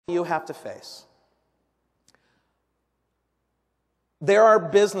you have to face. There are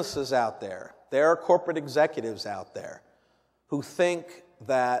businesses out there, there are corporate executives out there who think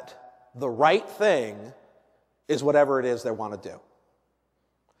that the right thing is whatever it is they want to do.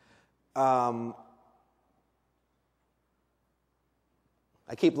 I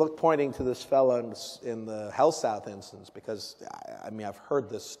keep pointing to this fellow in the HealthSouth instance because, I've heard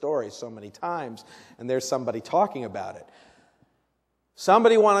this story so many times, and there's somebody talking about it.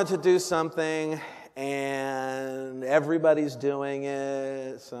 Somebody wanted to do something, and everybody's doing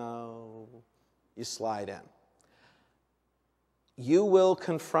it, so you slide in. You will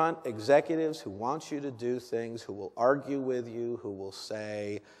confront executives who want you to do things, who will argue with you, who will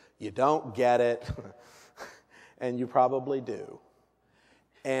say, you don't get it, and you probably do.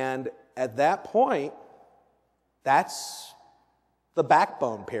 And at that point, that's the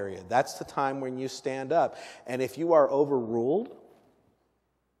backbone period. That's the time when you stand up. And if you are overruled,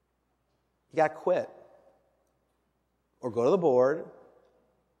 you got to quit. Or go to the board,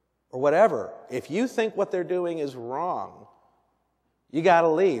 or whatever. If you think what they're doing is wrong, you got to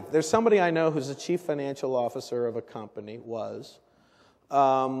leave. There's somebody I know who's the chief financial officer of a company,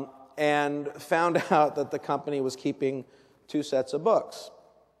 and found out that the company was keeping 2 sets of books.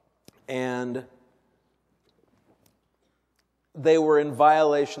 And they were in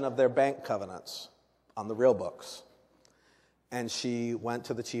violation of their bank covenants on the real books. And she went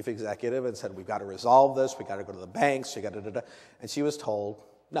to the chief executive and said, we've got to resolve this, we've got to go to the banks, and she was told,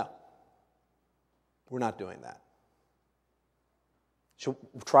 no, we're not doing that. She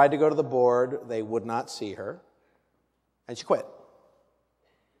tried to go to the board, they would not see her, and she quit.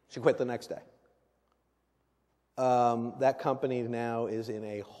 She quit the next day. That company now is in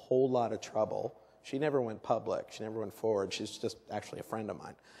a whole lot of trouble. She never went public. She never went forward. She's just actually a friend of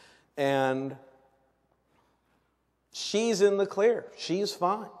mine. And she's in the clear. She's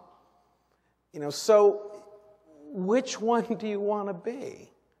fine. So which one do you want to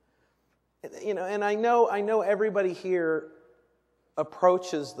be? And I know everybody here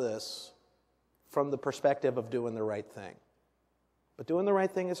approaches this from the perspective of doing the right thing. But doing the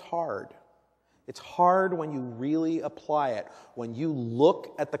right thing is hard. It's hard when you really apply it, when you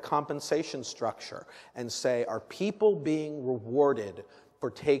look at the compensation structure and say, are people being rewarded for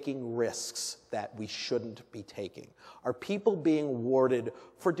taking risks that we shouldn't be taking? Are people being rewarded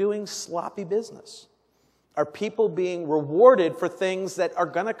for doing sloppy business? Are people being rewarded for things that are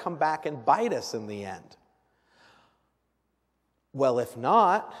going to come back and bite us in the end? Well, if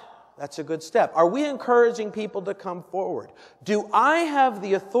not, that's a good step. Are we encouraging people to come forward? Do I have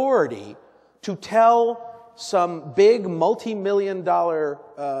the authority to tell some big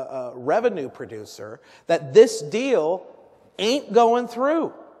multi-million-dollar revenue producer that this deal ain't going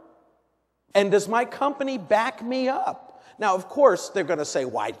through? And does my company back me up? Now, of course, they're going to say,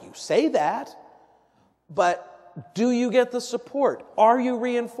 why do you say that? But do you get the support? Are you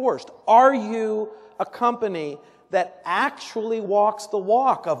reinforced? Are you a company that actually walks the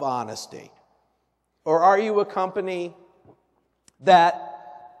walk of honesty? Or are you a company that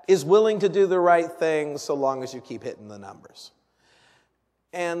is willing to do the right thing so long as you keep hitting the numbers?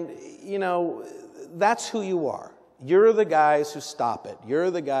 And, that's who you are. You're the guys who stop it.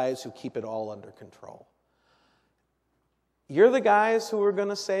 You're the guys who keep it all under control. You're the guys who are going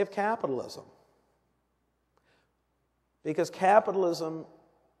to save capitalism. Because capitalism,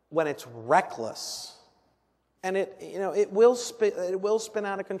 when it's reckless, and it will spin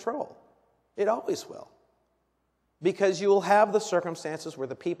out of control. It always will. Because you will have the circumstances where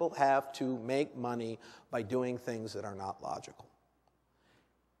the people have to make money by doing things that are not logical.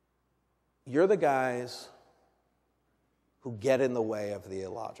 You're the guys who get in the way of the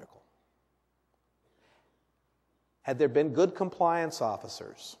illogical. Had there been good compliance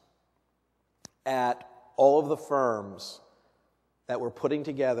officers at all of the firms that were putting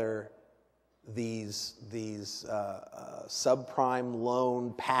together these subprime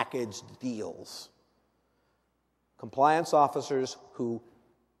loan package deals, compliance officers who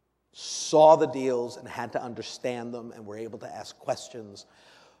saw the deals and had to understand them and were able to ask questions,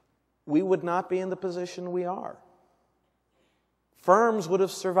 we would not be in the position we are. Firms would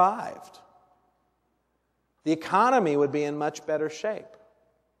have survived. The economy would be in much better shape.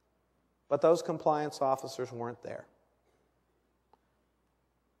 But those compliance officers weren't there.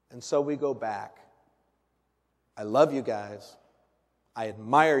 And so we go back. I love you guys. I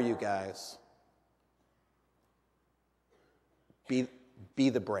admire you guys. Be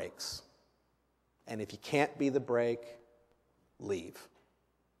the brakes. And if you can't be the brake, leave.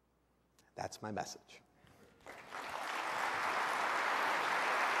 That's my message.